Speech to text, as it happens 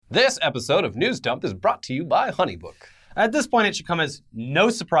This episode of News Dump is brought to you by HoneyBook. At this point, it should come as no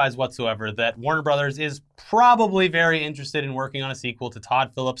surprise whatsoever that Warner Brothers is probably very interested in working on a sequel to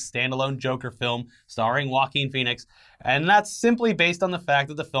Todd Phillips' standalone Joker film starring Joaquin Phoenix, and that's simply based on the fact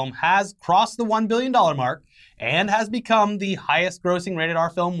that the film has crossed the $1 billion mark and has become the highest grossing rated R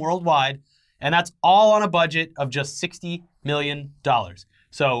film worldwide, and that's all on a budget of just $60 million.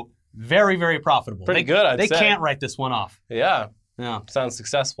 So very, very profitable. Pretty good, I'd say. They can't write this one off. Yeah. Yeah. Sounds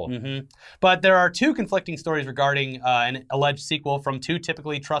successful. Mm-hmm. But there are two conflicting stories regarding an alleged sequel from two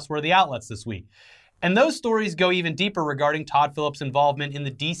typically trustworthy outlets this week. And those stories go even deeper regarding Todd Phillips' involvement in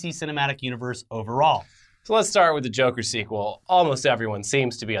the DC cinematic universe overall. So let's start with the Joker sequel. Almost everyone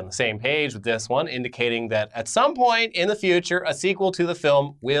seems to be on the same page with this one, indicating that at some point in the future, a sequel to the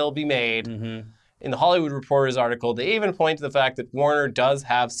film will be made. Mm-hmm. In the Hollywood Reporter's article, they even point to the fact that Warner does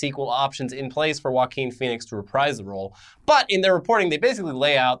have sequel options in place for Joaquin Phoenix to reprise the role. But in their reporting, they basically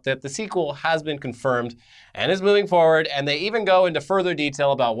lay out that the sequel has been confirmed and is moving forward, and they even go into further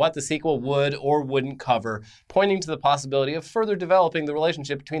detail about what the sequel would or wouldn't cover, pointing to the possibility of further developing the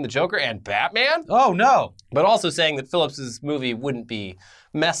relationship between the Joker and Batman. Oh, no. But also saying that Phillips' movie wouldn't be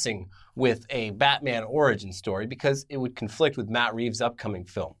messing with a Batman origin story because it would conflict with Matt Reeves' upcoming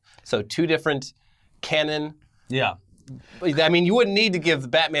film. So two different canon. Yeah. I mean, you wouldn't need to give the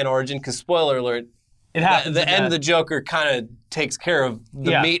Batman origin because, spoiler alert, It happens. the end of the Joker kind of takes care of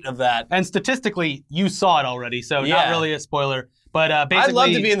the meat of that. And statistically, you saw it already, so Yeah. not really a spoiler. But basically... I'd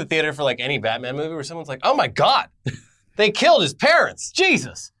love to be in the theater for like any Batman movie where someone's like, oh my God, they killed his parents.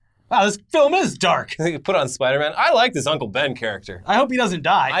 Jesus. Wow, this film is dark. They could put on Spider-Man. I like this Uncle Ben character. I hope he doesn't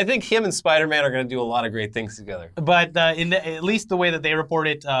die. I think him and Spider-Man are going to do a lot of great things together. But at least the way that they report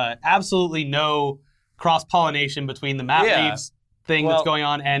it, absolutely no cross-pollination between the Matt Reeves thing that's going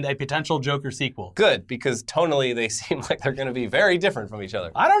on and a potential Joker sequel. Good, because tonally they seem like they're going to be very different from each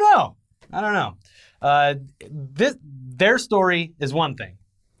other. I don't know. Their story is one thing.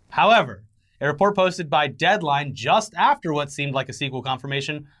 However, a report posted by Deadline just after what seemed like a sequel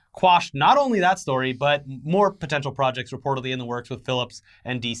confirmation quashed not only that story, but more potential projects reportedly in the works with Phillips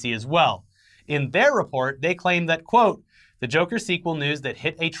and DC as well. In their report, they claim that, quote, the Joker sequel news that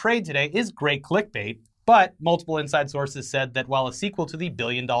hit a trade today is great clickbait, but multiple inside sources said that while a sequel to the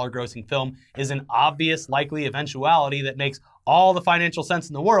billion-dollar grossing film is an obvious likely eventuality that makes all the financial sense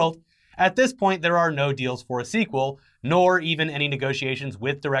in the world, at this point there are no deals for a sequel, nor even any negotiations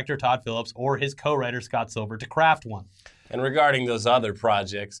with director Todd Phillips or his co-writer Scott Silver to craft one. And regarding those other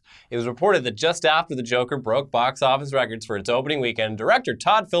projects, it was reported that just after The Joker broke box office records for its opening weekend, director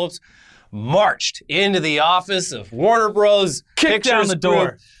Todd Phillips marched into the office of Warner Bros. Kicked down the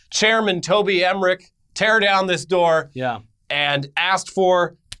door. Chairman Toby Emmerich, tear down this door, and asked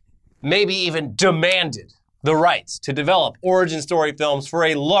for, maybe even demanded, the rights to develop origin story films for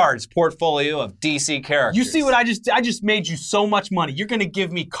a large portfolio of DC characters. You see what I just made you so much money. You're going to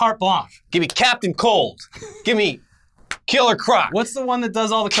give me carte blanche. Give me Captain Cold. Give me Killer Croc. What's the one that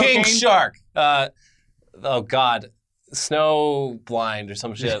does all the King cocaine? Shark. Oh, God. Snow Blind or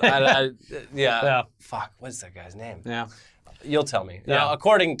some shit. Yeah. Fuck, what's that guy's name? Yeah. You'll tell me. Yeah. Now,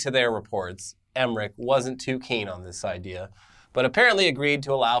 according to their reports, Emmerich wasn't too keen on this idea, but apparently agreed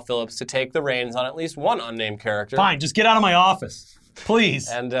to allow Phillips to take the reins on at least one unnamed character. Fine, just get out of my office. Please.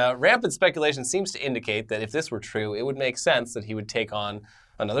 And rampant speculation seems to indicate that if this were true, it would make sense that he would take on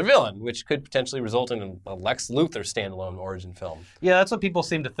another villain, which could potentially result in a Lex Luthor standalone origin film. Yeah, that's what people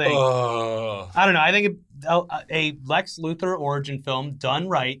seem to think. I don't know. I think a Lex Luthor origin film done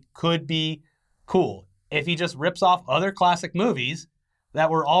right could be cool if he just rips off other classic movies that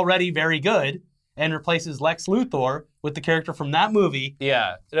were already very good and replaces Lex Luthor with the character from that movie.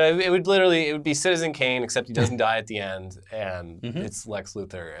 Yeah, it would be Citizen Kane, except he doesn't die at the end, and it's Lex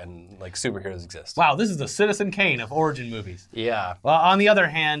Luthor, and like superheroes exist. Wow, this is the Citizen Kane of origin movies. Yeah. Well, on the other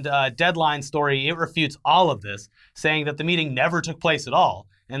hand, Deadline story, it refutes all of this, saying that the meeting never took place at all,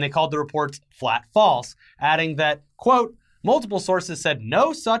 and they called the reports flat false, adding that, quote, multiple sources said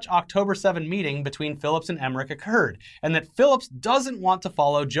no such October 7 meeting between Phillips and Emmerich occurred, and that Phillips doesn't want to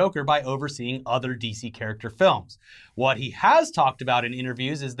follow Joker by overseeing other DC character films. What he has talked about in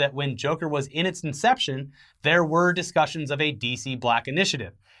interviews is that when Joker was in its inception, there were discussions of a DC Black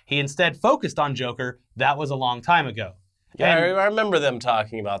initiative. He instead focused on Joker. That was a long time ago. Yeah, I remember them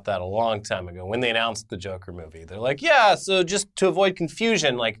talking about that a long time ago when they announced the Joker movie. They're like, yeah, so just to avoid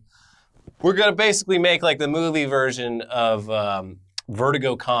confusion, like, we're going to basically make like the movie version of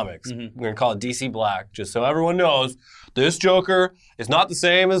Vertigo Comics. We're going to call it DC Black, just so everyone knows this Joker is not the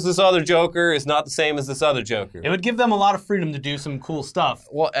same as this other Joker. It's not the same as this other Joker. It would give them a lot of freedom to do some cool stuff.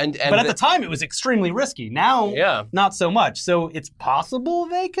 Well, and but at the time, it was extremely risky. Now, not so much. So it's possible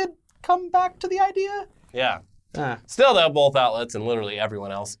they could come back to the idea? Yeah. Still, though, both outlets and literally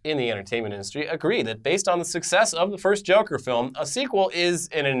everyone else in the entertainment industry agree that based on the success of the first Joker film, a sequel is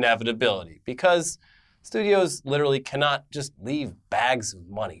an inevitability because studios literally cannot just leave bags of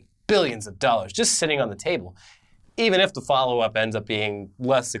money, billions of dollars, just sitting on the table, even if the follow-up ends up being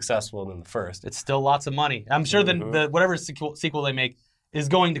less successful than the first. It's still lots of money. I'm sure that whatever sequel they make is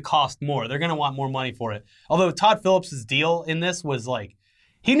going to cost more. They're going to want more money for it. Although Todd Phillips' deal in this was like,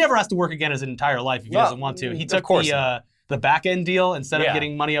 he never has to work again his entire life if he doesn't want to. He took the back-end deal instead of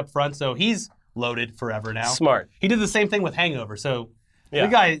getting money up front, so he's loaded forever now. Smart. He did the same thing with Hangover, so the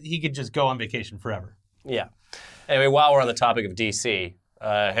guy, he could just go on vacation forever. Yeah. Anyway, while we're on the topic of DC,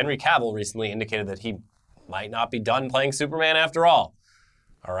 Henry Cavill recently indicated that he might not be done playing Superman after all.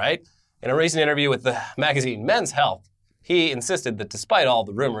 All right? In a recent interview with the magazine Men's Health, he insisted that despite all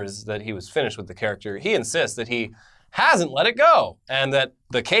the rumors that he was finished with the character, he insists that he hasn't let it go, and that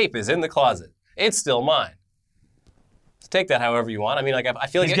the cape is in the closet. It's still mine. So take that however you want. I mean, like, I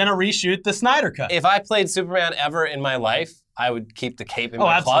feel like he's gonna reshoot the Snyder Cut. If I played Superman ever in my life, I would keep the cape in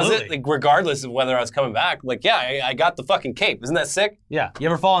my closet, like, regardless of whether I was coming back. Like, yeah, I got the fucking cape. Isn't that sick? Yeah. You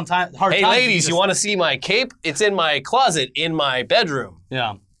ever fall in hard times? Hey, ladies, you want to see my cape? It's in my closet in my bedroom.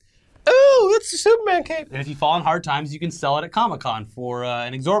 Yeah. Ooh, it's a Superman cape. And if you fall in hard times, you can sell it at Comic-Con for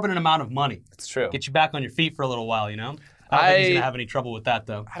an exorbitant amount of money. It's true. Get you back on your feet for a little while, you know? I don't think he's going to have any trouble with that,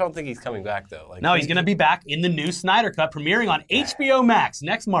 though. I don't think he's coming back, though. Like, no, he's going to be back in the new Snyder Cut, premiering on HBO Max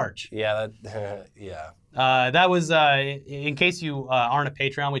next March. Yeah, yeah. That was, in case you aren't a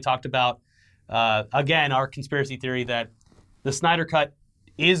Patreon, we talked about, again, our conspiracy theory that the Snyder Cut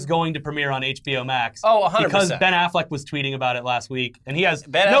is going to premiere on HBO Max. Oh, 100%. Because Ben Affleck was tweeting about it last week, and he has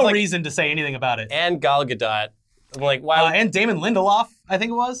no reason to say anything about it. And Gal Gadot. I'm like, wow. And Damon Lindelof, I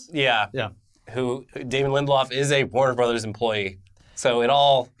think it was. Yeah. Yeah. Who, Damon Lindelof is a Warner Brothers employee. So it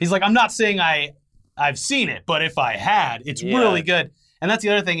all... He's like, I'm not saying I've seen it, but if I had, it's really good. And that's the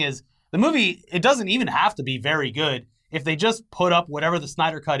other thing is, the movie, it doesn't even have to be very good. If they just put up whatever the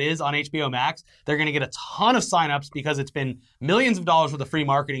Snyder Cut is on HBO Max, they're going to get a ton of signups because it's been millions of dollars worth of free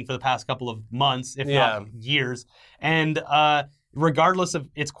marketing for the past couple of months, if not years. And regardless of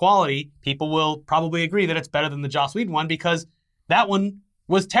its quality, people will probably agree that it's better than the Joss Whedon one because that one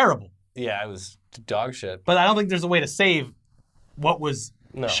was terrible. Yeah, it was dog shit. But I don't think there's a way to save what was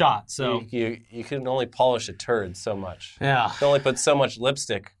shot. So you can only polish a turd so much. Yeah. You can only put so much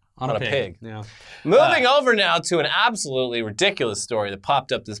lipstick on a pig. Yeah. Moving over now to an absolutely ridiculous story that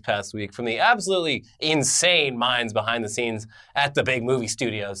popped up this past week from the absolutely insane minds behind the scenes at the big movie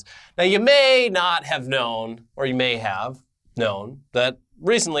studios. Now, you may not have known, or you may have known, that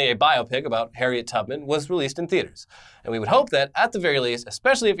recently a biopic about Harriet Tubman was released in theaters. And we would hope that, at the very least,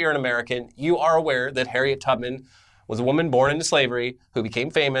 especially if you're an American, you are aware that Harriet Tubman was a woman born into slavery who became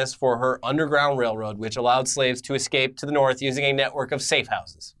famous for her Underground Railroad, which allowed slaves to escape to the north using a network of safe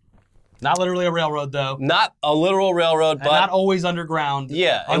houses. Not literally a railroad, though. Not a literal railroad, but... not always underground.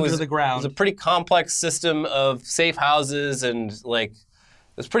 Yeah. Under the ground. It was a pretty complex system of safe houses and, like,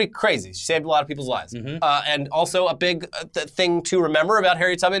 it was pretty crazy. She saved a lot of people's lives. And also a big thing to remember about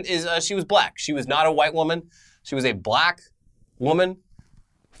Harriet Tubman is she was black. She was not a white woman. She was a black woman,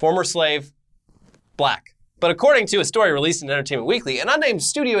 former slave, black. But according to a story released in Entertainment Weekly, an unnamed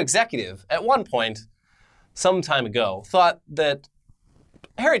studio executive at one point, some time ago, thought that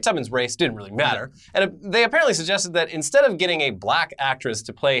Harriet Tubman's race didn't really matter. And they apparently suggested that instead of getting a black actress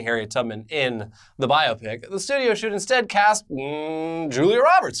to play Harriet Tubman in the biopic, the studio should instead cast Julia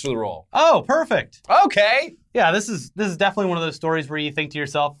Roberts for the role. Oh, perfect. Okay. Yeah, this is definitely one of those stories where you think to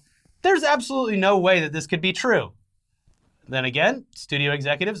yourself, there's absolutely no way that this could be true. Then again, studio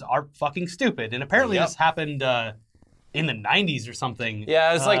executives are fucking stupid. And apparently this happened in the 90s or something.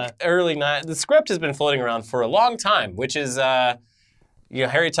 Yeah, it's like early 90s. The script has been floating around for a long time, which is...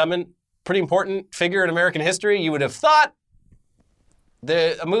 Harriet Tubman, pretty important figure in American history. You would have thought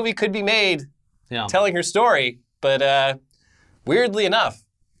a movie could be made telling her story, but weirdly enough,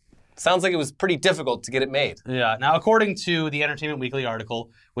 sounds like it was pretty difficult to get it made. Yeah. Now, according to the Entertainment Weekly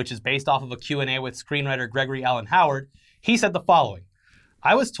article, which is based off of a Q&A with screenwriter Gregory Allen Howard, he said the following.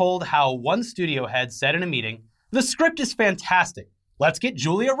 I was told how one studio head said in a meeting, the script is fantastic. Let's get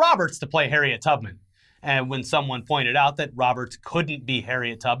Julia Roberts to play Harriet Tubman. And when someone pointed out that Roberts couldn't be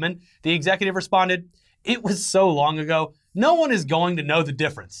Harriet Tubman, the executive responded, it was so long ago, no one is going to know the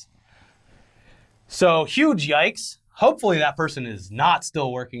difference. So, huge yikes. hopefully that person is not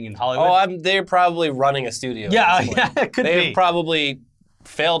still working in Hollywood. Oh, they're probably running a studio. yeah, it could They've be. probably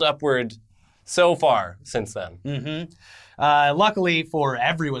failed upward so far since then. Luckily, for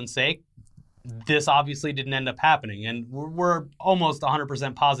everyone's sake, this obviously didn't end up happening. And we're almost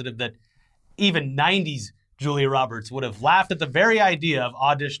 100% positive that even 90s Julia Roberts would have laughed at the very idea of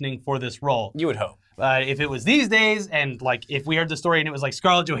auditioning for this role. You would hope. If it was these days, and like if we heard the story and it was like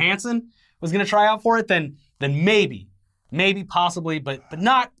Scarlett Johansson was going to try out for it, then maybe, possibly, but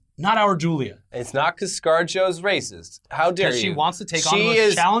not our Julia. It's not because ScarJo's racist. How dare you? Because she wants to take on the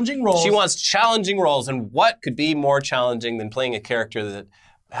most challenging roles. She wants challenging roles, and what could be more challenging than playing a character that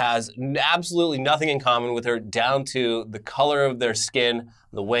has absolutely nothing in common with her, down to the color of their skin,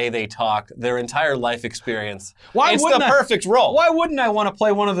 the way they talk, their entire life experience. It's the perfect role. Why wouldn't I want to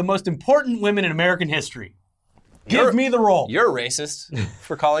play one of the most important women in American history? Give me the role. You're a racist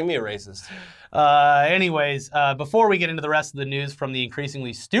for calling me a racist. Anyways, before we get into the rest of the news from the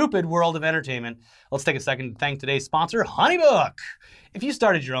increasingly stupid world of entertainment, let's take a second to thank today's sponsor, HoneyBook. If you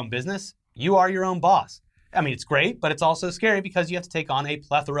started your own business, you are your own boss. I mean, it's great, but it's also scary because you have to take on a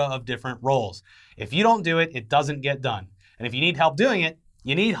plethora of different roles. If you don't do it, it doesn't get done. And if you need help doing it,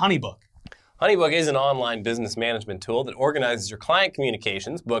 you need HoneyBook. HoneyBook is an online business management tool that organizes your client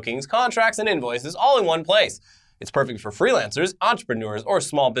communications, bookings, contracts, and invoices all in one place. It's perfect for freelancers, entrepreneurs, or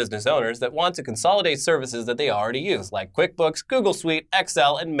small business owners that want to consolidate services that they already use, like QuickBooks, Google Suite,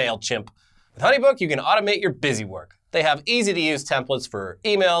 Excel, and MailChimp. With HoneyBook, you can automate your busy work. They have easy-to-use templates for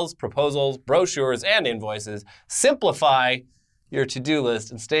emails, proposals, brochures, and invoices. Simplify your to-do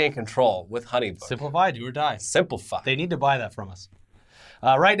list and stay in control with HoneyBook. Simplify, do or die. Simplify. They need to buy that from us.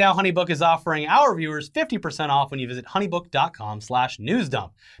 Right now, HoneyBook is offering our viewers 50% off when you visit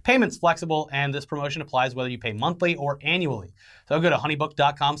honeybook.com/newsdump. Payment's flexible, and this promotion applies whether you pay monthly or annually. So go to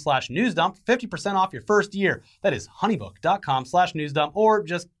honeybook.com/newsdump for 50% off your first year. That is honeybook.com/newsdump, or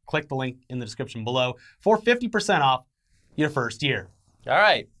just click the link in the description below for 50% off your first year. All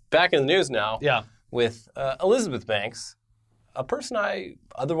right, back in the news now. Yeah. With Elizabeth Banks, a person I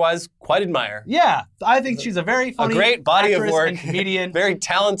otherwise quite admire. Yeah, I think she's a very funny, a great body of work, and comedian, very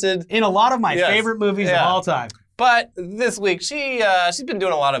talented in a lot of my favorite movies of all time. But this week, she's been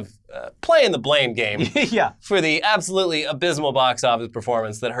doing a lot of playing the blame game yeah. for the absolutely abysmal box office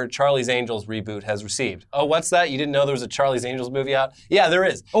performance that her Charlie's Angels reboot has received. Oh, what's that? You didn't know there was a Charlie's Angels movie out? Yeah, there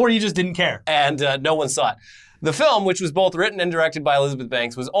is. Or you just didn't care. And no one saw it. The film, which was both written and directed by Elizabeth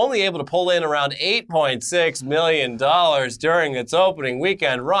Banks, was only able to pull in around $8.6 million during its opening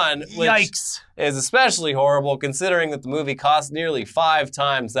weekend run, which Yikes. is especially horrible considering that the movie cost nearly 5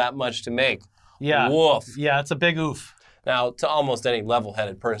 times that much to make. Yeah. Woof. Yeah, it's a big oof. Now, to almost any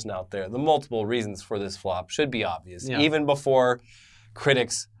level-headed person out there, the multiple reasons for this flop should be obvious, even before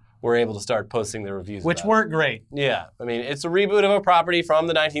critics were able to start posting their reviews. Which weren't great. Yeah. I mean, it's a reboot of a property from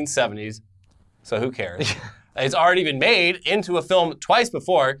the 1970s, so who cares? It's already been made into a film twice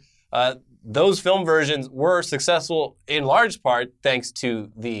before. Those film versions were successful in large part thanks to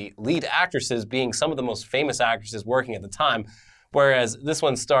the lead actresses being some of the most famous actresses working at the time, whereas this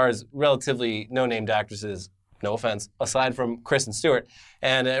one stars relatively no-named actresses, no offense, aside from Kristen Stewart,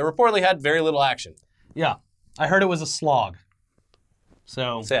 and it reportedly had very little action. Yeah. I heard it was a slog.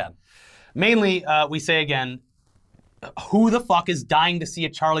 So sad. Mainly, we say again, who the fuck is dying to see a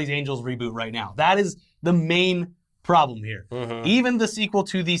Charlie's Angels reboot right now? That is the main problem here. Even the sequel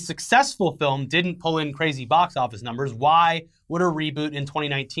to the successful film didn't pull in crazy box office numbers. Why would a reboot in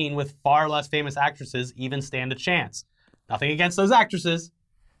 2019 with far less famous actresses even stand a chance? Nothing against those actresses.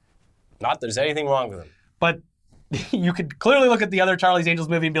 Not that there's anything wrong with them. But you could clearly look at the other Charlie's Angels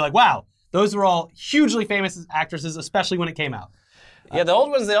movie and be like, wow, those were all hugely famous actresses, especially when it came out. Yeah, the old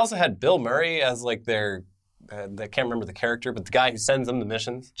ones, they also had Bill Murray as like their, I can't remember the character, but the guy who sends them the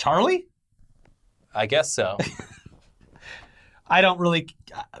missions. Charlie? I guess so. I don't really,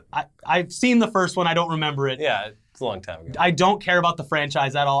 I've seen the first one, I don't remember it. Yeah, it's a long time ago. I don't care about the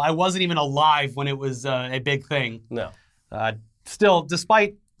franchise at all. I wasn't even alive when it was a big thing. No. Still,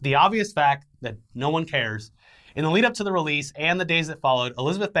 despite the obvious fact that no one cares, in the lead up to the release and the days that followed,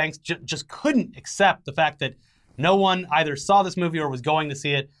 Elizabeth Banks just couldn't accept the fact that no one either saw this movie or was going to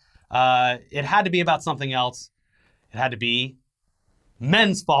see it. It had to be about something else. It had to be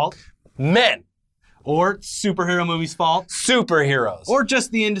men's fault. Men. Or superhero movies' fault. Superheroes. Or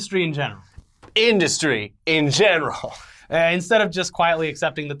just the industry in general. Industry in general. Instead of just quietly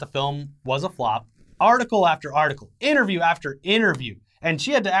accepting that the film was a flop, article after article, interview after interview, And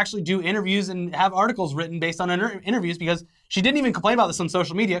she had to actually do interviews and have articles written based on interviews because she didn't even complain about this on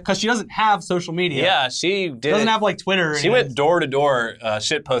social media because she doesn't have social media. Yeah, she did. Doesn't have like Twitter. She went door to door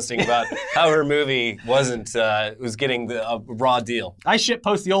shit posting about how her movie was getting a raw deal. I shit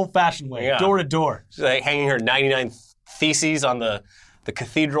post the old fashioned way, door to door. She's like hanging her 99 theses on the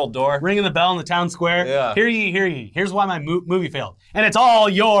cathedral door. Ringing the bell in the town square. Yeah. Hear ye, hear ye. Here's why my movie failed. And it's all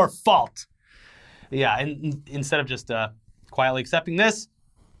your fault. Yeah, and instead of just quietly accepting this,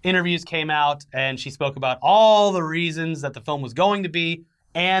 interviews came out and she spoke about all the reasons that the film was going to be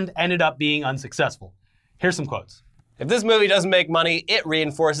and ended up being unsuccessful. Here's some quotes. If this movie doesn't make money, it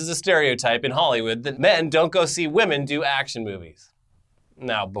reinforces a stereotype in Hollywood that men don't go see women do action movies.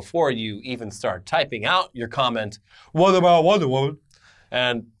 Now, before you even start typing out your comment, what about Wonder Woman?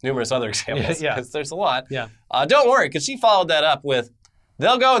 And numerous other examples, because there's a lot. Yeah. Don't worry, because she followed that up with,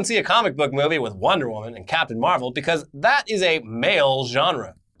 they'll go and see a comic book movie with Wonder Woman and Captain Marvel because that is a male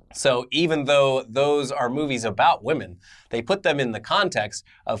genre. So even though those are movies about women, they put them in the context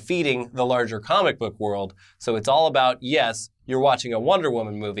of feeding the larger comic book world. So it's all about, yes, you're watching a Wonder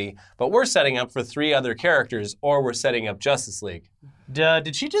Woman movie, but we're setting up for 3 other characters, or we're setting up Justice League.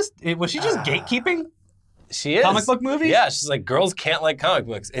 Was she just gatekeeping? She is. Comic book movies? Yeah, she's like, girls can't like comic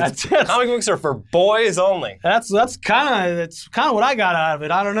books. Comic books are for boys only. That's kind of what I got out of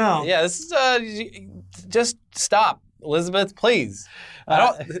it. I don't know. Yeah, this is just stop, Elizabeth, please.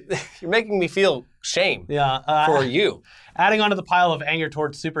 You're making me feel shame for you. Adding onto the pile of anger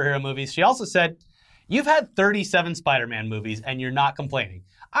towards superhero movies, she also said, "You've had 37 Spider-Man movies and you're not complaining.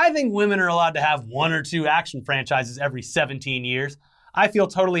 I think women are allowed to have 1 or 2 action franchises every 17 years. I feel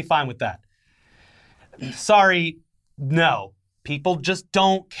totally fine with that." Sorry, no. People just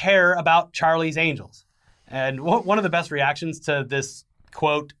don't care about Charlie's Angels. And one of the best reactions to this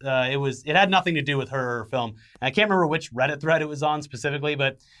quote, it had nothing to do with her film. And I can't remember which Reddit thread it was on specifically,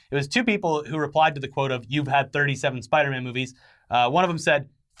 but it was 2 people who replied to the quote of, "You've had 37 Spider-Man movies." One of them said,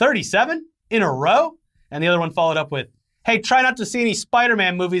 37 in a row? And the other one followed up with, "Hey, try not to see any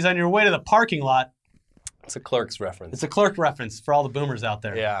Spider-Man movies on your way to the parking lot." It's a Clerks reference. It's a Clerk reference for all the boomers out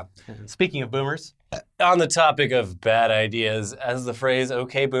there. Yeah. And speaking of boomers. On the topic of bad ideas, as the phrase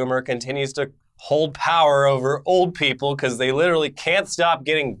 "okay boomer" continues to hold power over old people because they literally can't stop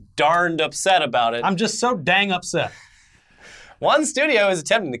getting darned upset about it. I'm just so dang upset. One studio is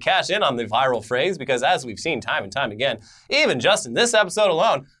attempting to cash in on the viral phrase because, as we've seen time and time again, even just in this episode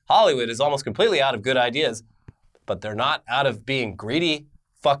alone, Hollywood is almost completely out of good ideas. But they're not out of being greedy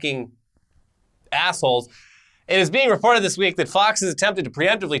fucking assholes. It is being reported this week that Fox has attempted to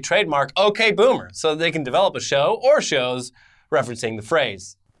preemptively trademark "okay boomer" so that they can develop a show or shows referencing the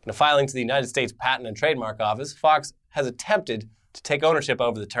phrase. In a filing to the United States Patent and Trademark Office, Fox has attempted to take ownership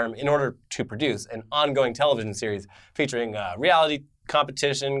over the term in order to produce an ongoing television series featuring reality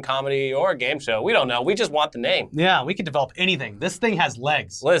competition, comedy, or a game show. We don't know. We just want the name. Yeah, we could develop anything. This thing has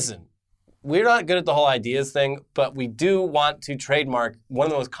legs. Listen, we're not good at the whole ideas thing, but we do want to trademark one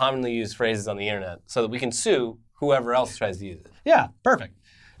of the most commonly used phrases on the internet so that we can sue whoever else tries to use it. Yeah, perfect.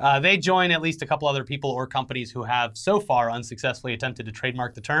 They join at least a couple other people or companies who have so far unsuccessfully attempted to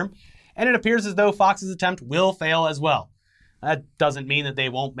trademark the term, and it appears as though Fox's attempt will fail as well. That doesn't mean that they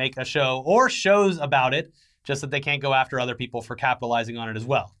won't make a show or shows about it, just that they can't go after other people for capitalizing on it as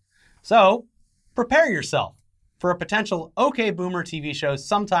well. So, prepare yourself for a potential OK Boomer TV show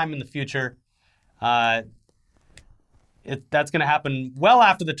sometime in the future. That's going to happen well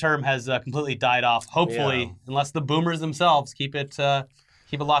after the term has completely died off, hopefully, unless the boomers themselves keep it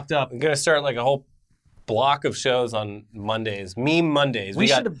locked up. I'm going to start like a whole block of shows on Mondays, Meme Mondays. We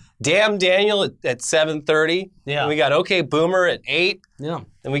got Damn Daniel at 7:30. Yeah. And we got OK Boomer at 8. Yeah.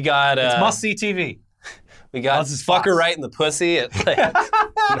 And we got... it's must-see TV. We got Fucker Right in the Pussy at like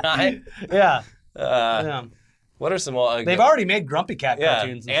 9. Yeah. Yeah. What are some... They've already made Grumpy Cat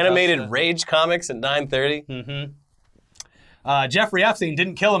cartoons. And animated stuff, Rage comics at 9:30. Mm-hmm. Jeffrey Epstein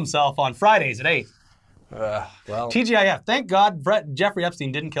didn't kill himself on Fridays at 8. Well, TGIF. Thank God Jeffrey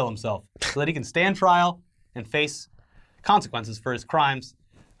Epstein didn't kill himself so that he can stand trial and face consequences for his crimes.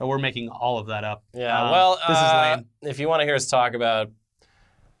 But we're making all of that up. Yeah, this is lame. If you want to hear us talk about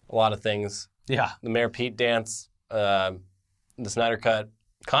a lot of things, the Mayor Pete dance, the Snyder Cut,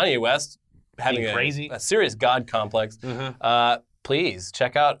 Kanye West having a serious God complex, please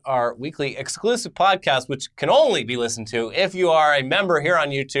check out our weekly exclusive podcast, which can only be listened to if you are a member here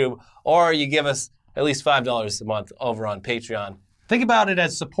on YouTube or you give us at least $5 a month over on Patreon. Think about it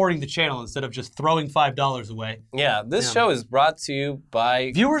as supporting the channel instead of just throwing $5 away. Yeah, this show is brought to you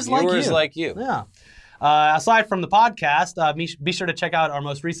by viewers like you. Yeah. Aside from the podcast, be sure to check out our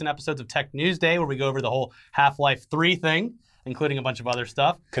most recent episodes of Tech News Day, where we go over the whole Half-Life 3 thing. including a bunch of other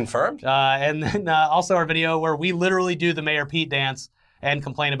stuff. Confirmed? And then also our video where we literally do the Mayor Pete dance and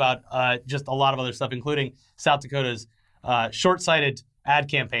complain about just a lot of other stuff, including South Dakota's short-sighted ad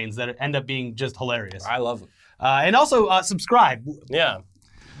campaigns that end up being just hilarious. I love them. And also subscribe. Yeah.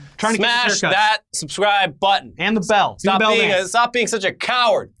 Trying Smash to get that subscribe button. and the bell. Do the bell dance. Stop being such a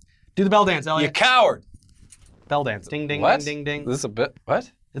coward. Do the bell dance, You Elliot. coward. Bell dance. Ding, ding, What? ding, ding, ding. This is a bit.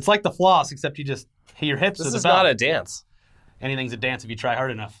 What? It's like the floss, except you just hit your hips This with the is bell. not a dance. Anything's a dance if you try hard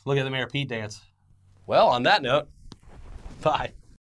enough. Look at the Mayor Pete dance. Well, on that note. Bye.